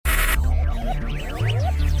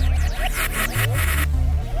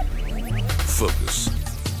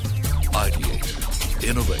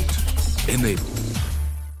enable.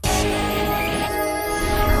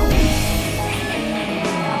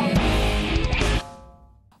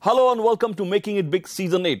 Hello and welcome to Making It Big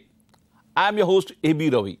Season 8. I am your host AB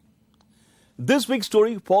Ravi. This week's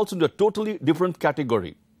story falls into a totally different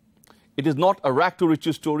category. It is not a rag to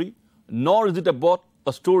riches story, nor is it about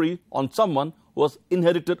a story on someone who has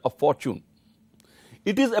inherited a fortune.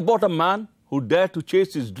 It is about a man who dared to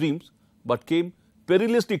chase his dreams but came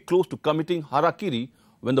perilously close to committing harakiri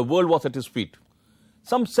when the world was at his feet.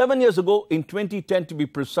 Some 7 years ago, in 2010 to be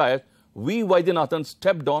precise, Vaidyanathan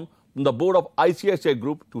stepped down from the board of ICICI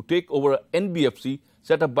Group to take over an NBFC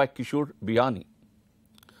set up by Kishore Biyani.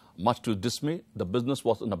 Much to his dismay, the business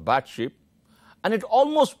was in a bad shape and it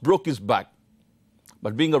almost broke his back.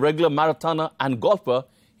 But being a regular marathoner and golfer,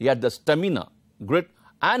 he had the stamina, grit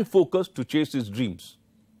and focus to chase his dreams.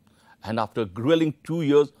 And after a grueling 2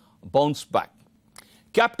 years, bounced back.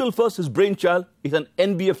 Capital First, his brainchild, is an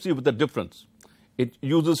NBFC with a difference. It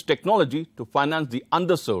uses technology to finance the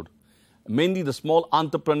underserved, mainly the small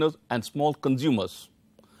entrepreneurs and small consumers.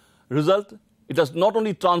 Result, it has not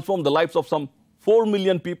only transformed the lives of some 4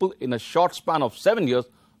 million people in a short span of 7 years,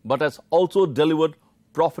 but has also delivered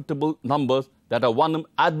profitable numbers that have won him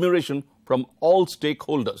admiration from all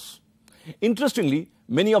stakeholders. Interestingly,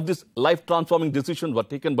 many of these life-transforming decisions were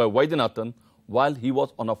taken by Vaidyanathan while he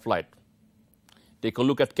was on a flight. Take a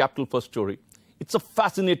look at Capital First story. It's a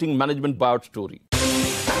fascinating management buyout story.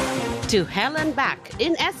 To Hell and Back,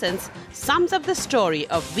 in essence, sums up the story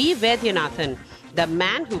of V. Vaidyanathan, the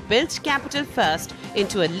man who built Capital First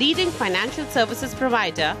into a leading financial services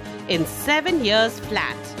provider in 7 years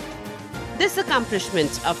flat. This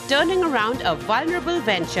accomplishment of turning around a vulnerable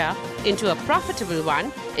venture into a profitable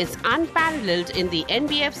one is unparalleled in the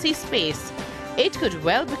NBFC space. It could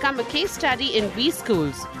well become a case study in V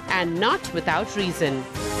schools, and not without reason.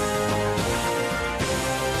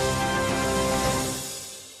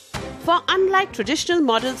 For unlike traditional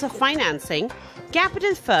models of financing,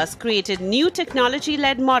 Capital First created new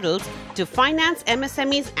technology-led models to finance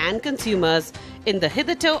MSMEs and consumers in the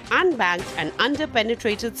hitherto unbanked and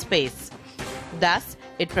under-penetrated space. Thus,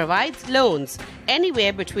 it provides loans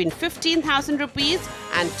anywhere between 15,000 rupees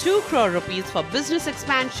and 2 crore rupees for business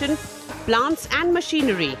expansion, plants and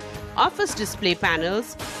machinery, office display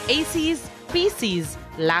panels, ACs, PCs,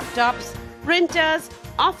 laptops, printers,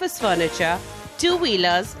 office furniture,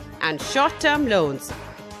 two-wheelers, and short-term loans.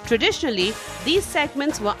 Traditionally, these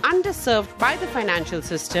segments were underserved by the financial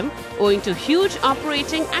system owing to huge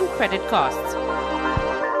operating and credit costs.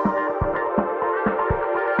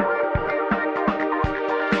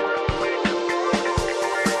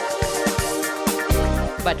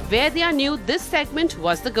 But Vaidya knew this segment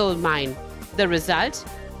was the goldmine. The result?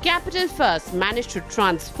 Capital First managed to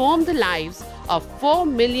transform the lives of 4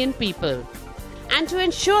 million people. And to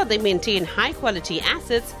ensure they maintain high-quality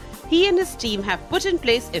assets, he and his team have put in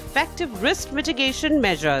place effective risk mitigation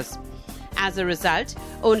measures. As a result,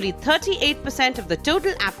 only 38% of the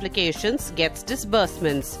total applications gets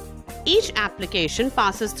disbursements. Each application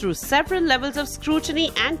passes through several levels of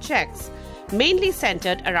scrutiny and checks, mainly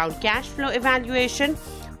centered around cash flow evaluation,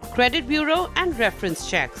 credit bureau and reference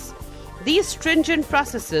checks. These stringent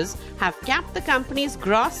processes have capped the company's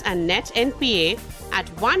gross and net NPA at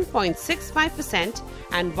 1.65%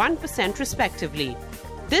 and 1% respectively.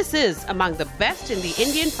 This is among the best in the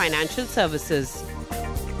Indian financial services.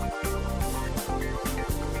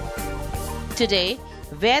 Today,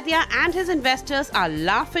 Vaidya and his investors are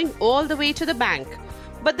laughing all the way to the bank.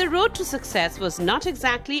 But the road to success was not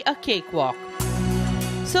exactly a cakewalk.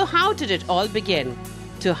 So how did it all begin?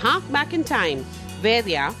 To hark back in time,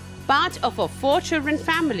 Vaidya, part of a 4-children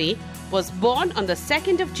family, was born on the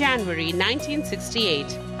 2nd of January 1968.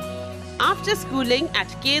 After schooling at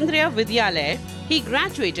Kendriya Vidyalaya, he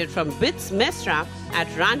graduated from BITS Mesra at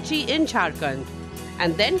Ranchi in Jharkhand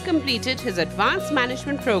and then completed his advanced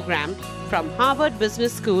management program from Harvard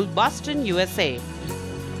Business School, Boston, USA.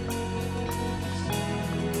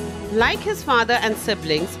 Like his father and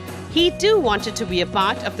siblings, he too wanted to be a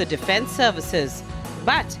part of the defense services,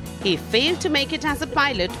 but he failed to make it as a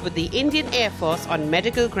pilot with the Indian Air Force on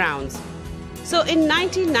medical grounds. So in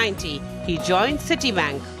 1990, he joined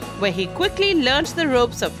Citibank, where he quickly learned the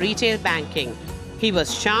ropes of retail banking. He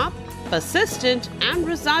was sharp, persistent and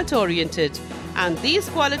result-oriented, and these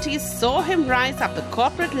qualities saw him rise up the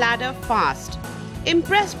corporate ladder fast.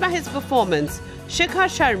 Impressed by his performance, Shikhar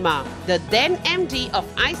Sharma, the then MD of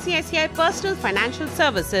ICICI Personal Financial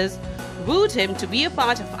Services, wooed him to be a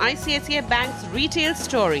part of ICICI Bank's retail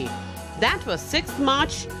story. That was 6th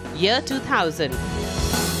March, year 2000.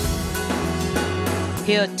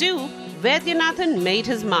 Here too, Vaidyanathan made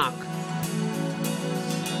his mark.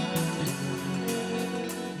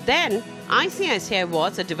 Then, ICICI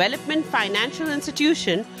was a development financial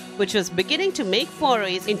institution which was beginning to make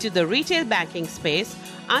forays into the retail banking space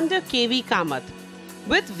under KV Kamath.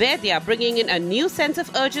 With Vaidya bringing in a new sense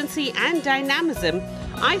of urgency and dynamism,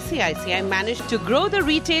 ICICI managed to grow the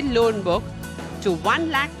retail loan book to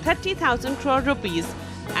 1,30,000 crore rupees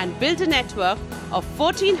and build a network of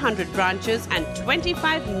 1,400 branches and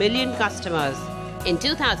 25 million customers. In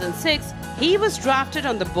 2006, he was drafted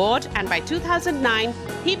on the board, and by 2009,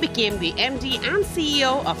 he became the MD and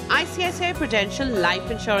CEO of ICICI Prudential Life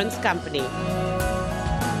Insurance Company.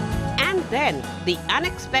 And then the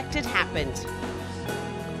unexpected happened.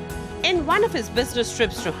 In one of his business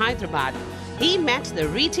trips to Hyderabad, he met the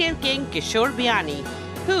retail king Kishore Biyani,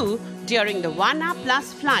 who, during the 1 hour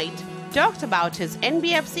plus flight, talked about his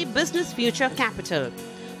NBFC Business Future Capital.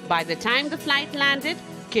 By the time the flight landed,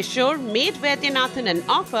 Kishore made Vaidyanathan an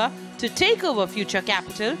offer to take over Future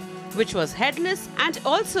Capital, which was headless, and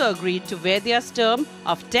also agreed to Vaidya's term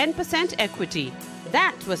of 10% equity.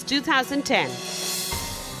 That was 2010.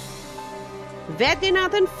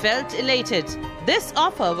 Vaidyanathan felt elated. This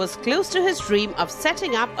offer was close to his dream of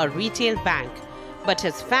setting up a retail bank. But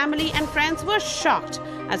his family and friends were shocked,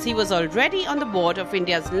 as he was already on the board of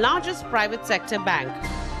India's largest private sector bank.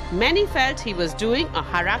 Many felt he was doing a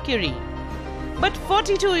harakiri. But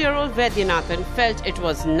 42-year-old Vaidyanathan felt it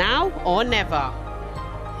was now or never.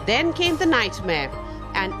 Then came the nightmare.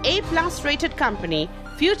 An A+ rated company,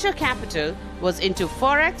 Future Capital, was into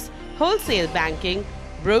forex, wholesale banking,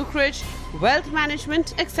 brokerage, wealth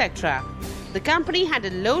management, etc. The company had a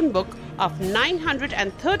loan book of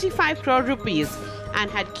 935 crore rupees and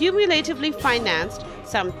had cumulatively financed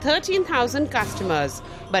some 13,000 customers,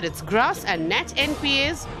 but its gross and net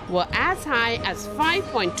NPAs were as high as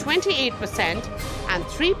 5.28% and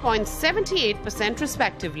 3.78%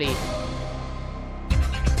 respectively.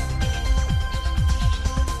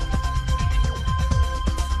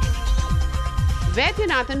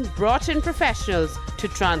 Vaidyanathan brought in professionals to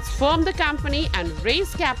transform the company and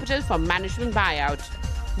raise capital for management buyout,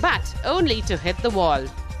 but only to hit the wall.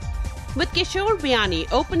 With Kishore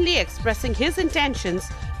Biyani openly expressing his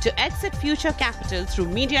intentions to exit Future Capital through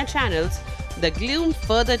media channels, the gloom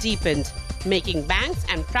further deepened, making banks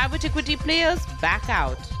and private equity players back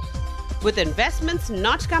out. With investments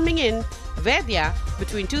not coming in, Vaidya,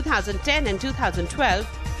 between 2010 and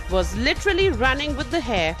 2012, was literally running with the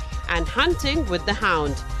hare and hunting with the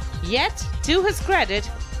hound. Yet, to his credit,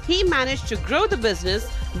 he managed to grow the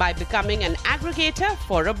business by becoming an aggregator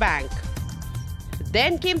for a bank.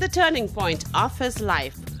 Then came the turning point of his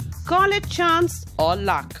life. Call it chance or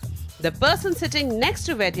luck. The person sitting next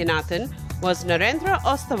to Vaidyanathan was Narendra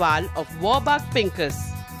Ostawal of Warburg Pincus.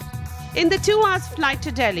 In the 2 hours flight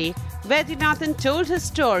to Delhi, Vaidyanathan told his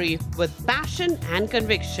story with passion and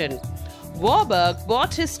conviction. Warburg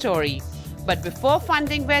bought his story, but before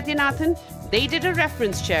funding Vaidyanathan, they did a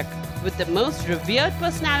reference check with the most revered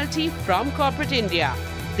personality from corporate India,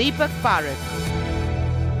 Deepak Parekh.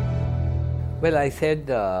 Well, I said,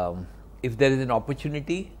 if there is an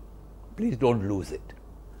opportunity, please don't lose it.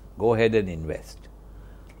 Go ahead and invest.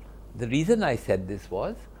 The reason I said this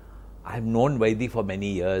was, I've known Vaidhi for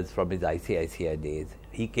many years from his ICICI days.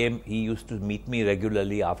 He used to meet me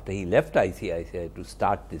regularly after he left ICICI to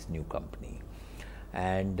start this new company.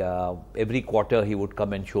 And every quarter he would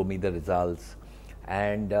come and show me the results.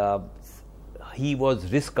 And he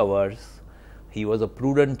was risk averse. He was a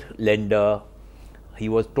prudent lender. He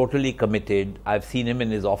was totally committed. I've seen him in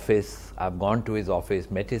his office. I've gone to his office,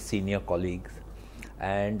 met his senior colleagues,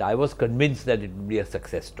 and I was convinced that it would be a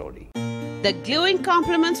success story. The glowing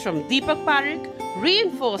compliments from Deepak Parekh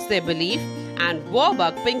reinforced their belief, and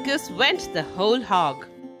Warburg Pincus went the whole hog.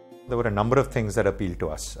 There were a number of things that appealed to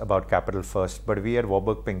us about Capital First, but we at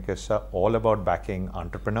Warburg Pincus are all about backing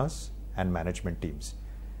entrepreneurs and management teams.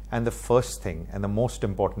 And the first thing and the most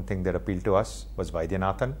important thing that appealed to us was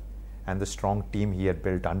Vaidyanathan and the strong team he had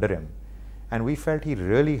built under him. And we felt he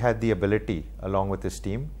really had the ability, along with his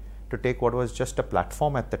team, to take what was just a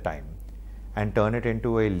platform at the time and turn it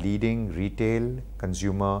into a leading retail,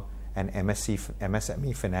 consumer and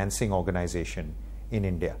MSME financing organization in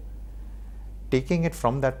India. Taking it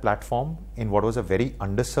from that platform in what was a very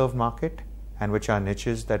underserved market, and which are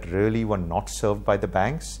niches that really were not served by the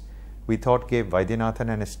banks, we thought gave Vaidyanathan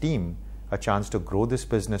and his team a chance to grow this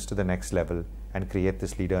business to the next level and create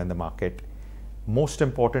this leader in the market. Most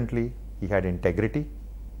importantly, he had integrity,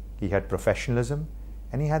 he had professionalism,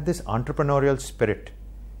 and he had this entrepreneurial spirit.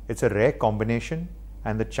 It's a rare combination,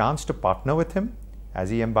 and the chance to partner with him as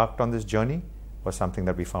he embarked on this journey was something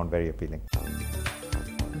that we found very appealing.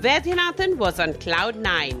 Vaidyanathan was on cloud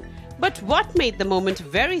 9. But what made the moment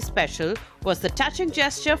very special was the touching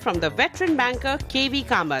gesture from the veteran banker K.V.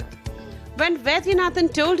 Kamath. When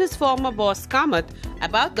Vaidyanathan told his former boss Kamath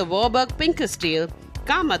about the Warburg-Pincus deal,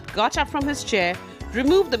 Kamath got up from his chair,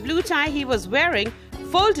 removed the blue tie he was wearing,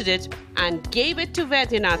 folded it and gave it to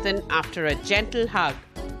Vaidyanathan after a gentle hug.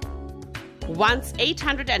 Once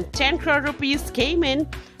 810 crore rupees came in,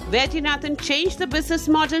 Vaidyanathan changed the business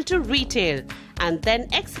model to retail and then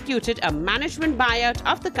executed a management buyout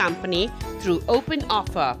of the company through open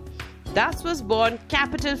offer. Thus was born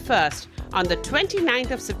Capital First on the 29th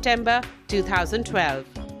of September 2012.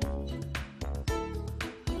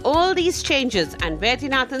 All these changes and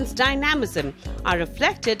Vaidyanathan's dynamism are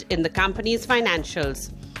reflected in the company's financials.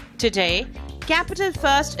 Today, Capital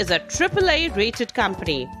First is a AAA rated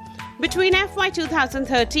company. Between FY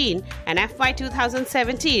 2013 and FY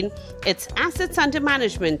 2017, its assets under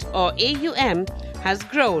management or AUM has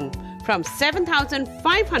grown from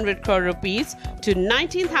 7,500 crore rupees to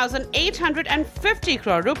 19,850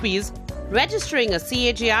 crore rupees, registering a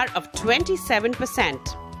CAGR of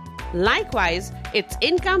 27%. Likewise, its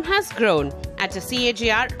income has grown at a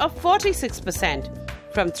CAGR of 46%,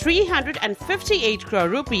 from 358 crore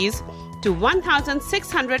rupees to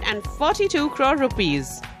 1,642 crore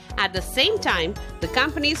rupees. At the same time, the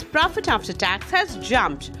company's profit after tax has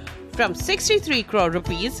jumped from 63 crore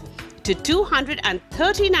rupees to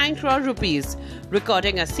 239 crore rupees,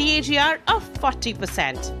 recording a CAGR of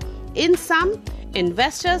 40%. In sum,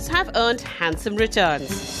 investors have earned handsome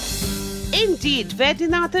returns. Indeed,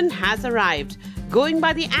 Vaidyanathan has arrived. Going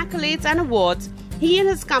by the accolades and awards he and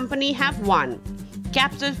his company have won,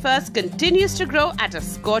 Capital First continues to grow at a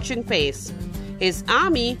scorching pace. His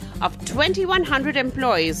army of 2,100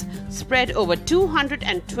 employees spread over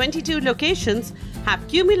 222 locations have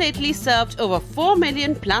cumulatively served over 4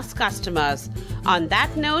 million plus customers. On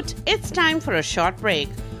that note, it's time for a short break.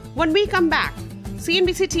 When we come back,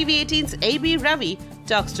 CNBC TV18's AB Ravi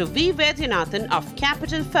talks to V. Vaidyanathan of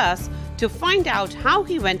Capital First to find out how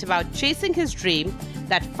he went about chasing his dream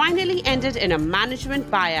that finally ended in a management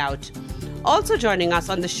buyout. Also joining us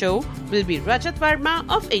on the show will be Rajat Verma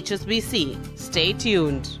of HSBC. Stay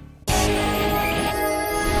tuned.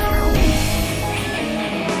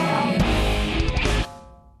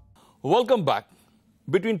 Welcome back.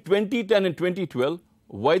 Between 2010 and 2012,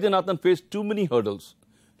 Vaidyanathan faced too many hurdles,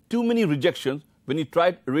 too many rejections when he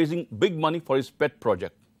tried raising big money for his pet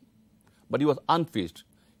project. But he was unfazed.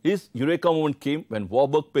 His eureka moment came when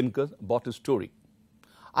Warburg-Pincus bought his story.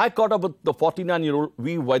 I caught up with the 49-year-old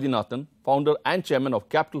V. Vaidyanathan, founder and chairman of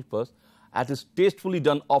Capital First, at his tastefully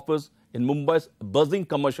done office in Mumbai's buzzing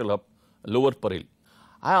commercial hub, Lower Parel.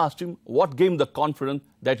 I asked him what gave him the confidence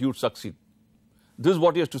that he would succeed. This is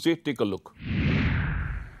what he has to say. Take a look.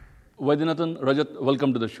 Vaidyanathan, Rajat,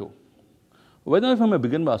 welcome to the show. Vaidyanathan, if I may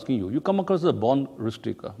begin by asking you, you come across as a born risk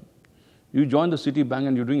taker. You joined the City Bank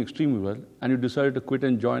and you're doing extremely well, and you decided to quit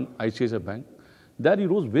and join ICICI Bank. There you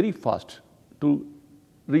rose very fast to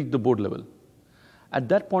reach the board level. At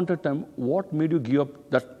that point of time, what made you give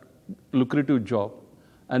up that lucrative job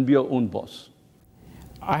and be your own boss?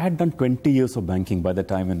 I had done 20 years of banking by the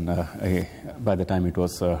time it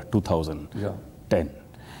was 2010.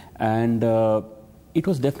 And it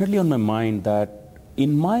was definitely on my mind that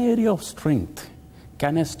in my area of strength,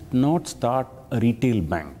 can I not start a retail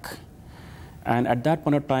bank? And at that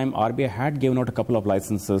point of time, RBI had given out a couple of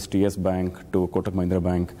licenses to Yes Bank, to Kotak Mahindra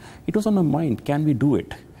Bank. It was on my mind, can we do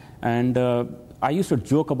it? And I used to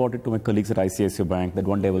joke about it to my colleagues at ICICI Bank that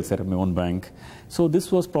one day I will set up my own bank. So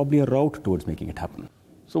this was probably a route towards making it happen.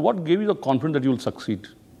 So what gave you the confidence that you will succeed?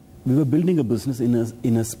 We were building a business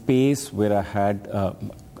in a space where I had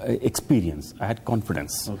experience, I had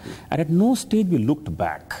confidence. Okay. And at no stage we looked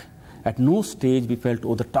back. At no stage we felt,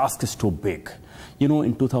 oh, the task is too big. You know,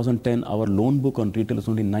 in 2010, our loan book on retail was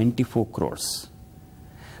only 94 crores.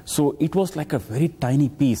 So it was like a very tiny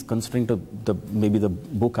piece, considering maybe the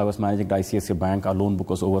book I was managing at ICICI Bank, our loan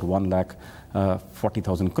book was over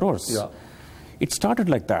 1,40,000 crores. Yeah. It started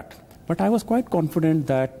like that. But I was quite confident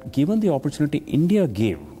that given the opportunity India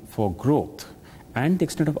gave for growth and the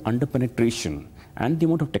extent of underpenetration and the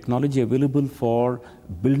amount of technology available for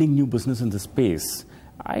building new business in this space,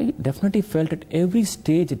 I definitely felt at every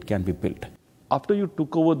stage it can be built. After you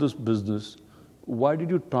took over this business, why did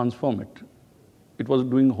you transform it? It was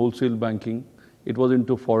doing wholesale banking, it was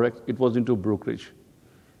into forex, it was into brokerage.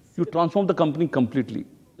 You transformed the company completely.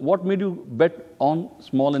 What made you bet on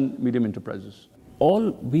small and medium enterprises?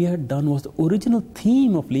 All we had done was the original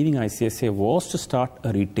theme of leaving ICICI was to start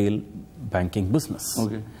a retail banking business.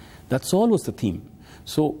 Okay. That's all was the theme.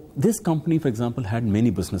 So this company, for example, had many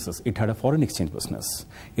businesses. It had a foreign exchange business.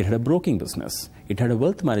 It had a broking business. It had a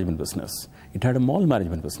wealth management business. It had a mall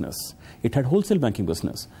management business. It had wholesale banking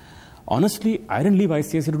business. Honestly, I didn't leave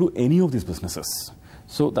ICICI to do any of these businesses.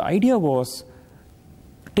 So the idea was,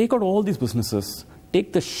 take out all these businesses,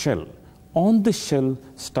 take the shell. On the shell,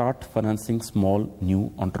 start financing small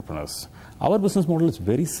new entrepreneurs. Our business model is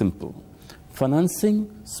very simple.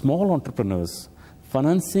 Financing small entrepreneurs,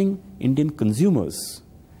 financing Indian consumers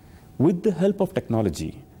with the help of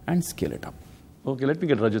technology and scale it up. Okay, let me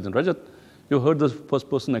get Rajat in. Rajat, you heard the first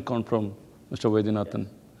person account from Mr. Vaidyanathan.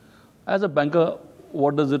 As a banker,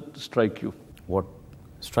 what does it strike you? What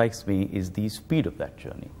strikes me is the speed of that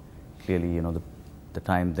journey. Clearly, the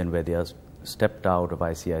time then where they are stepped out of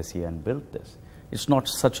ICICI and built this. It's not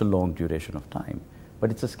such a long duration of time, but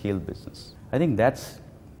it's a scale business. I think that's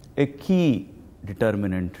a key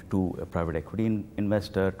determinant to a private equity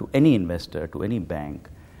investor, to any bank,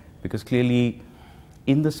 because clearly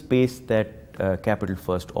in the space that Capital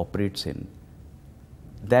First operates in,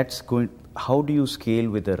 how do you scale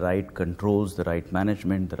with the right controls, the right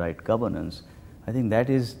management, the right governance? I think that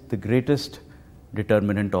is the greatest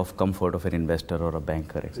determinant of comfort of an investor or a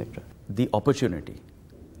banker, etc. The opportunity,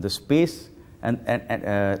 the space, and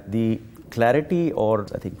the clarity or,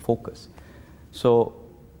 I think, focus. So,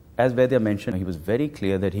 as Vaidya mentioned, he was very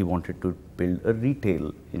clear that he wanted to build a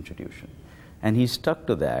retail institution. And he stuck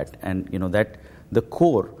to that, and that the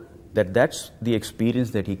core, that's the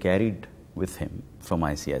experience that he carried with him from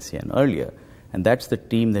ICICI and earlier. And that's the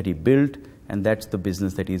team that he built, and that's the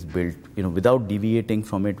business that he's built, without deviating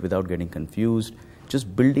from it, without getting confused,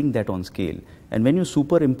 just building that on scale. And when you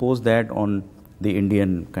superimpose that on the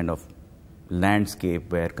Indian kind of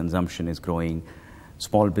landscape where consumption is growing,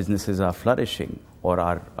 small businesses are flourishing or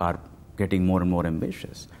are getting more and more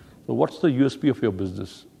ambitious. So what's the USP of your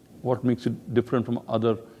business? What makes it different from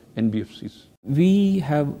other NBFCs? We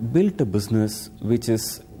have built a business which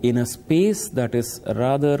is in a space that is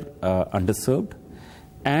rather underserved,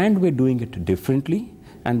 and we're doing it differently,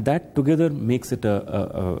 and that together makes it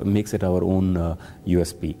our own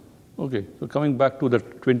USP. Okay, so coming back to the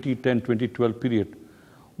 2010-2012 period,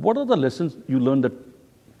 what are the lessons you learned that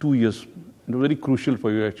 2 years, very crucial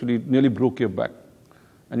for you, actually nearly broke your back,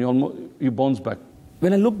 and you bounced back?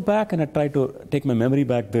 When I look back and I try to take my memory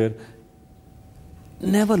back there,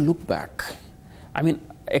 never look back. I mean,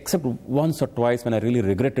 except once or twice when I really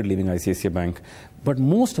regretted leaving ICICI Bank. But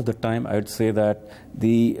most of the time, I would say that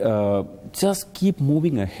just keep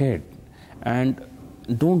moving ahead and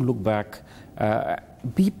don't look back.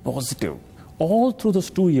 Be positive. All through those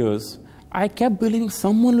 2 years, I kept believing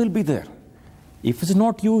someone will be there. If it's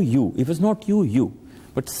not you, you. If it's not you, you.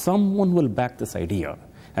 But someone will back this idea,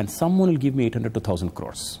 and someone will give me 800 to 1,000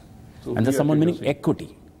 crores. So and there's someone meaning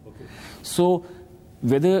equity. Okay. So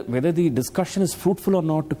whether the discussion is fruitful or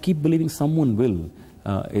not, to keep believing someone will,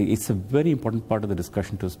 it's a very important part of the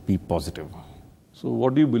discussion to be positive. So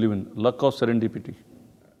what do you believe in? Luck or serendipity?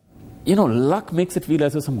 Luck makes it feel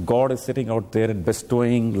as if some god is sitting out there and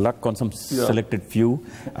bestowing luck on some selected few.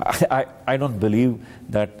 I don't believe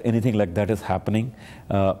that anything like that is happening.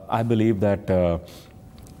 I believe that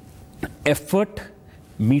effort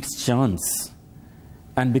meets chance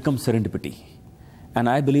and becomes serendipity. And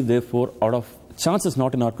I believe, therefore, out of chance is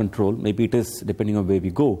not in our control. Maybe it is, depending on where we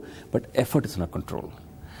go, but effort is in our control.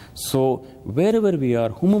 So wherever we are,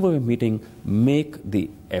 whomever we're meeting, make the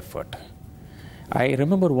effort. I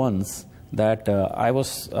remember once that I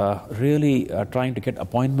was really trying to get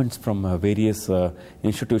appointments from various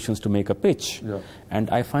institutions to make a pitch. Yeah. And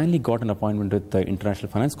I finally got an appointment with the International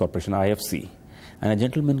Finance Corporation, IFC. And a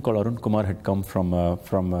gentleman called Arun Kumar had come from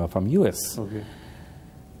US. Okay.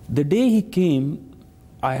 The day he came,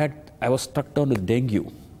 I was struck down with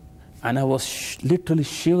dengue, and I was literally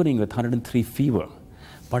shivering with 103 fever.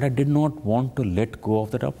 But I did not want to let go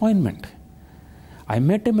of that appointment. I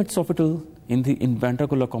met him at Sofitel in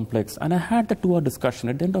Bantakola complex, and I had the 2-hour discussion.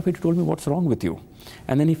 At the end of it, he told me, what's wrong with you?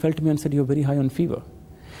 And then he felt me and said, you're very high on fever.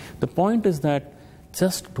 The point is that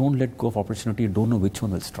just don't let go of opportunity. You don't know which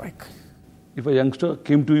one will strike. If a youngster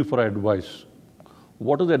came to you for advice,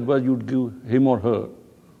 what is the advice you'd give him or her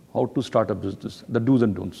how to start a business, the do's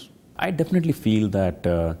and don'ts? I definitely feel that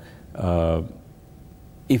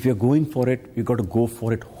if you're going for it, you've got to go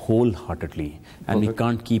for it wholeheartedly. And we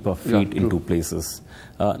can't keep our feet in two places.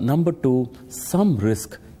 Number 2, some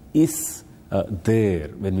risk is there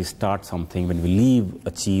when we start something, when we leave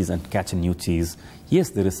a cheese and catch a new cheese. Yes,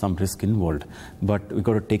 there is some risk involved, but we've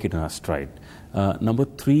got to take it in our stride. Number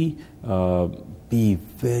 3, be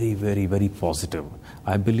very, very, very positive.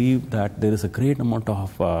 I believe that there is a great amount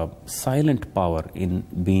of silent power in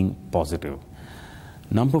being positive.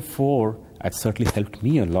 Number 4, that certainly helped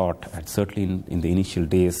me a lot, and certainly in the initial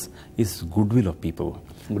days, is goodwill of people.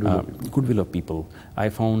 Goodwill of people. I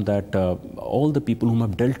found that all the people whom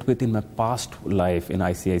I've dealt with in my past life in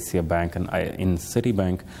ICICI Bank and in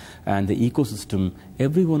Citibank and the ecosystem,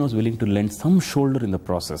 everyone was willing to lend some shoulder in the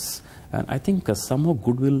process. And I think some of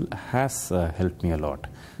goodwill has helped me a lot.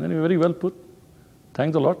 Very well put.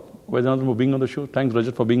 Thanks a lot, Vaidyanathan, for being on the show. Thanks,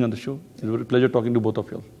 Rajat, for being on the show. It's a pleasure talking to both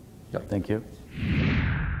of you. Yeah. Thank you.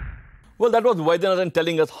 Well, that was Vaidyanathan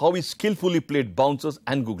telling us how he skillfully played bouncers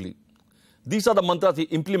and googly. These are the mantras he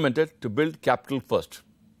implemented to build Capital First.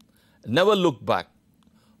 Never look back.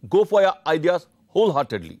 Go for your ideas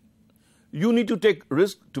wholeheartedly. You need to take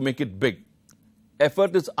risk to make it big.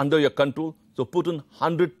 Effort is under your control, so put in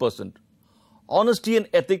 100%. Honesty and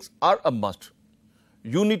ethics are a must.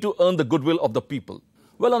 You need to earn the goodwill of the people.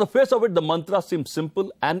 Well, on the face of it, the mantra seems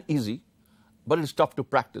simple and easy, but it's tough to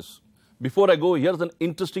practice. Before I go, here's an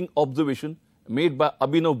interesting observation made by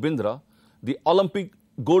Abhinav Bindra, the Olympic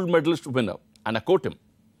gold medalist winner, and I quote him: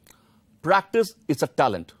 "Practice is a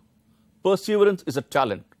talent. Perseverance is a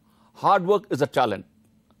talent. Hard work is a talent.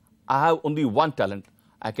 I have only one talent.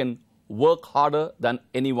 I can work harder than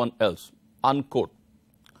anyone else." Unquote.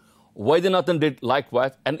 Vaidyanathan did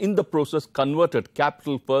likewise, and in the process converted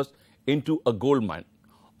Capital First into a gold mine.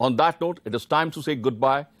 On that note, it is time to say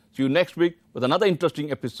goodbye. See you next week with another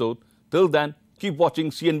interesting episode. Till then, keep watching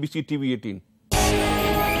CNBC TV18.